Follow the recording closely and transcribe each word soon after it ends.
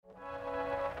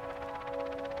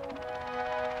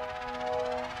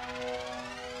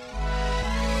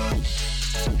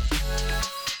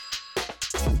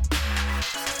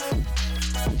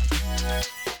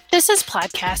This is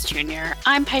Plaidcast Junior.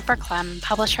 I'm Piper Clem,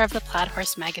 publisher of the Plaid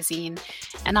Horse magazine,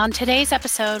 and on today's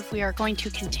episode, we are going to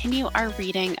continue our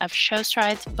reading of Show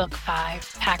Strides Book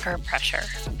 5, Packer Pressure.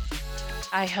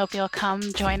 I hope you'll come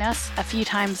join us a few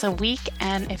times a week,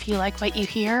 and if you like what you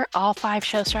hear, all 5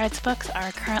 Show Strides books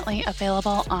are currently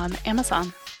available on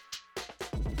Amazon.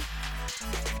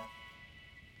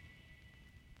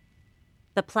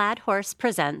 The Plaid Horse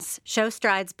presents Show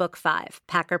Strides Book 5,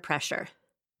 Packer Pressure,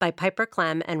 by Piper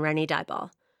Clem and Rennie Dyball.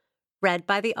 Read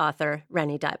by the author,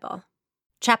 Rennie Dyball.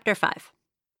 Chapter 5.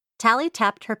 Tally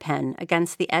tapped her pen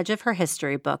against the edge of her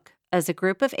history book as a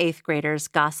group of 8th graders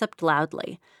gossiped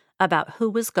loudly about who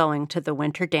was going to the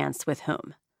winter dance with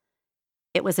whom.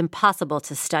 It was impossible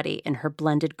to study in her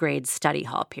blended grades study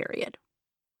hall period.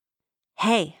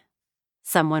 "Hey,"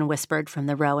 someone whispered from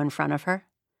the row in front of her.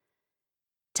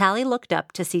 Tally looked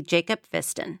up to see Jacob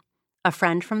Viston, a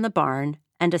friend from the barn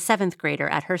and a 7th grader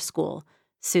at her school,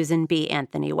 Susan B.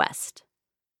 Anthony West.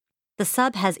 "The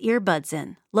sub has earbuds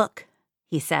in. Look,"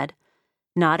 he said,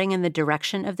 nodding in the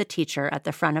direction of the teacher at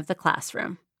the front of the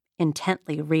classroom,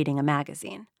 intently reading a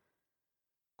magazine.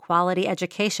 "Quality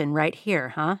education right here,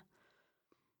 huh?"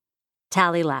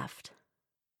 Tally laughed.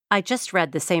 "I just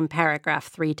read the same paragraph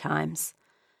 3 times.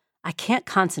 I can't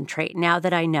concentrate now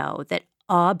that I know that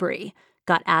Aubrey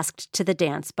got asked to the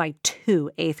dance by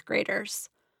 2 8th graders.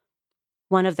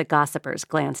 One of the gossipers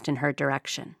glanced in her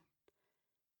direction.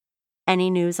 "Any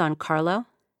news on Carlo?"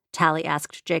 Tally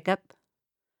asked Jacob.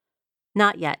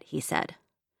 "Not yet," he said.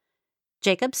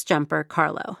 Jacob's jumper,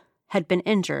 Carlo, had been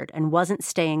injured and wasn't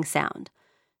staying sound,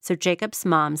 so Jacob's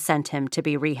mom sent him to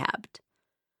be rehabbed.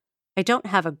 "I don't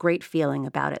have a great feeling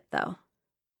about it, though.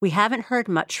 We haven't heard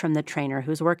much from the trainer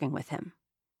who's working with him."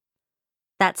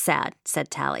 "That's sad," said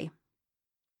Tally.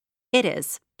 "It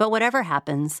is, but whatever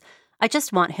happens, I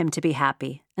just want him to be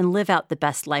happy and live out the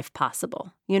best life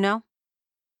possible, you know?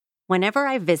 Whenever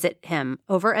I visit him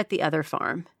over at the other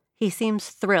farm, he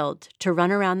seems thrilled to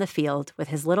run around the field with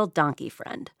his little donkey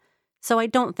friend, so I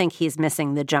don't think he's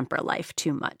missing the jumper life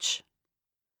too much."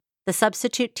 The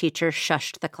substitute teacher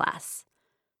shushed the class.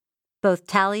 Both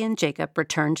Tally and Jacob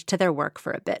returned to their work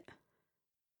for a bit.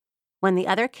 When the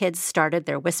other kids started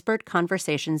their whispered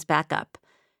conversations back up,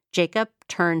 Jacob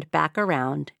turned back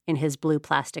around in his blue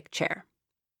plastic chair.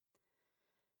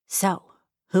 "So,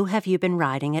 who have you been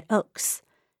riding at Oaks?"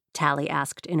 Tally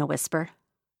asked in a whisper.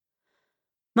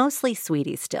 "Mostly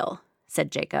Sweetie still,"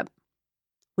 said Jacob.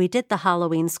 "We did the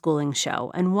Halloween schooling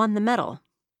show and won the medal."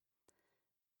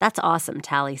 "That's awesome,"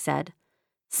 Tally said,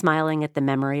 smiling at the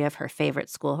memory of her favorite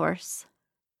school horse.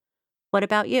 "What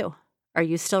about you? Are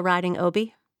you still riding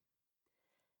Obie?"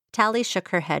 Tally shook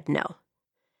her head no.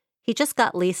 "He just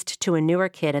got leased to a newer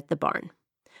kid at the barn.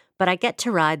 But I get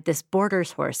to ride this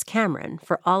boarder's horse, Cameron,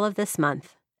 for all of this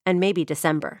month, and maybe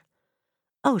December.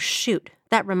 Oh, shoot,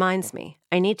 that reminds me.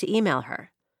 I need to email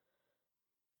her."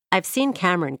 "I've seen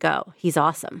Cameron go. He's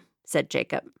awesome," said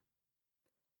Jacob.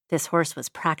 This horse was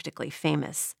practically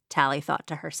famous, Tally thought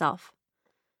to herself.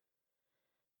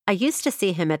 "I used to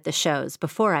see him at the shows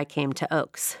before I came to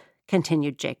Oaks,"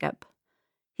 continued Jacob.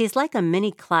 "He's like a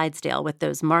mini Clydesdale with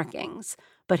those markings,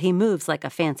 but he moves like a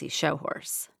fancy show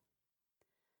horse."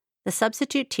 The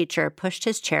substitute teacher pushed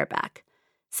his chair back,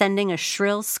 sending a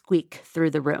shrill squeak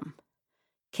through the room.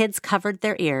 Kids covered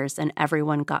their ears and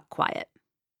everyone got quiet.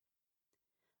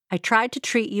 "I tried to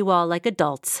treat you all like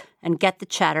adults and get the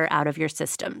chatter out of your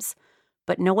systems,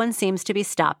 but no one seems to be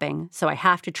stopping, so I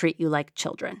have to treat you like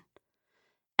children.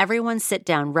 Everyone sit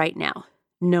down right now.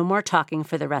 No more talking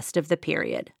for the rest of the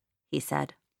period," he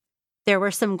said. There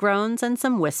were some groans and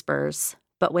some whispers,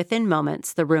 but within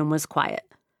moments the room was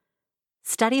quiet.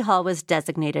 Study hall was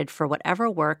designated for whatever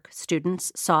work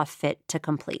students saw fit to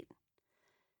complete.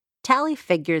 Tally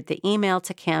figured the email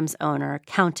to Cam's owner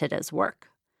counted as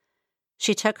work.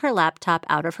 She took her laptop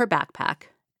out of her backpack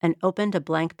and opened a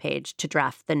blank page to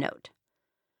draft the note.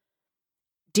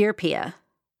 "Dear Pia."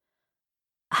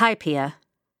 "Hi, Pia."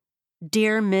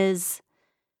 "Dear Ms."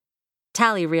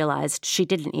 Tally realized she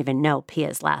didn't even know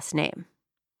Pia's last name.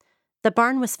 The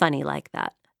barn was funny like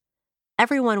that.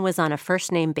 Everyone was on a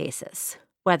first-name basis,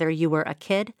 whether you were a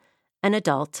kid, an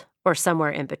adult, or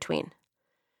somewhere in between.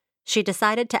 She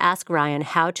decided to ask Ryan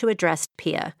how to address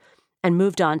Pia and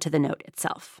moved on to the note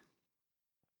itself.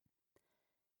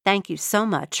 "Thank you so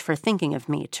much for thinking of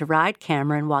me to ride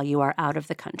Cameron while you are out of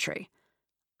the country.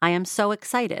 I am so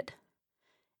excited."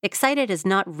 Excited is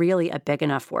not really a big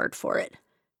enough word for it.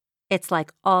 It's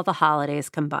like all the holidays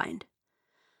combined.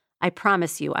 I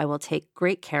promise you I will take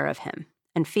great care of him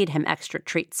and feed him extra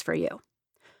treats for you.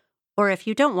 Or if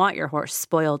you don't want your horse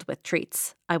spoiled with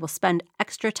treats, I will spend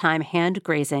extra time hand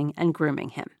grazing and grooming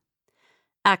him.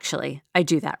 Actually, I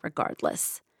do that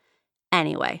regardless.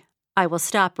 Anyway, I will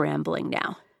stop rambling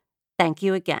now. Thank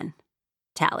you again.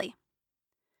 Tally.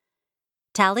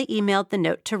 Tally emailed the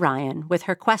note to Ryan with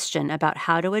her question about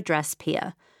how to address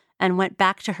Pia and went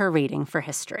back to her reading for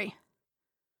history.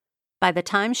 By the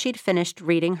time she'd finished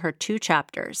reading her 2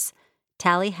 chapters,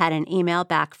 Tally had an email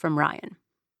back from Ryan.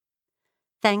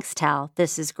 Thanks, Tal,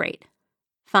 this is great.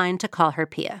 Fine to call her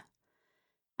Pia.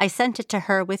 I sent it to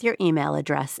her with your email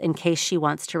address in case she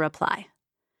wants to reply.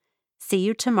 See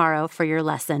you tomorrow for your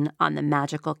lesson on the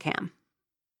magical cam.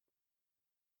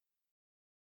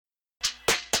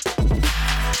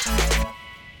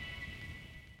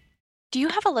 Do you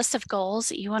have a list of goals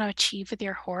that you want to achieve with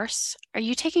your horse? Are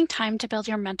you taking time to build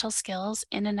your mental skills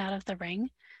in and out of the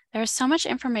ring? There is so much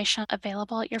information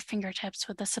available at your fingertips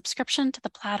with a subscription to the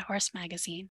Plaid Horse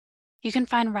magazine. You can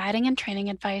find riding and training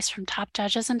advice from top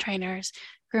judges and trainers,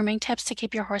 grooming tips to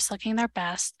keep your horse looking their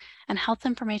best, and health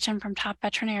information from top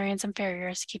veterinarians and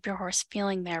farriers to keep your horse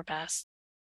feeling their best.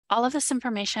 All of this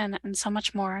information and so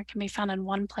much more can be found in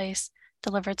one place,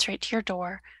 delivered straight to your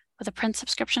door, with a print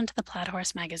subscription to the Plaid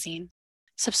Horse magazine.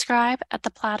 Subscribe at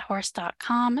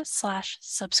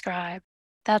theplaidhorse.com/subscribe.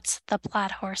 That's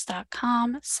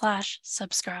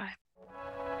theplaidhorse.com/subscribe.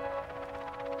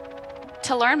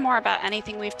 To learn more about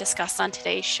anything we've discussed on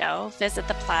today's show, visit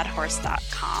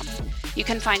theplaidhorse.com. You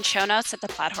can find show notes at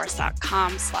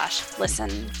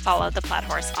theplaidhorse.com/listen. Follow The Plaid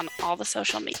Horse on all the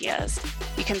social medias.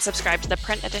 You can subscribe to the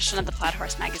print edition of the Plaid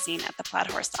Horse magazine at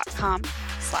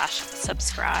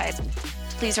theplaidhorse.com/subscribe.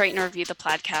 Please rate and review the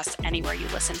Plaidcast anywhere you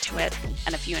listen to it.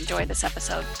 And if you enjoy this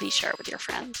episode, please share it with your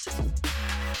friends.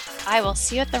 I will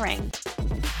see you at the ring.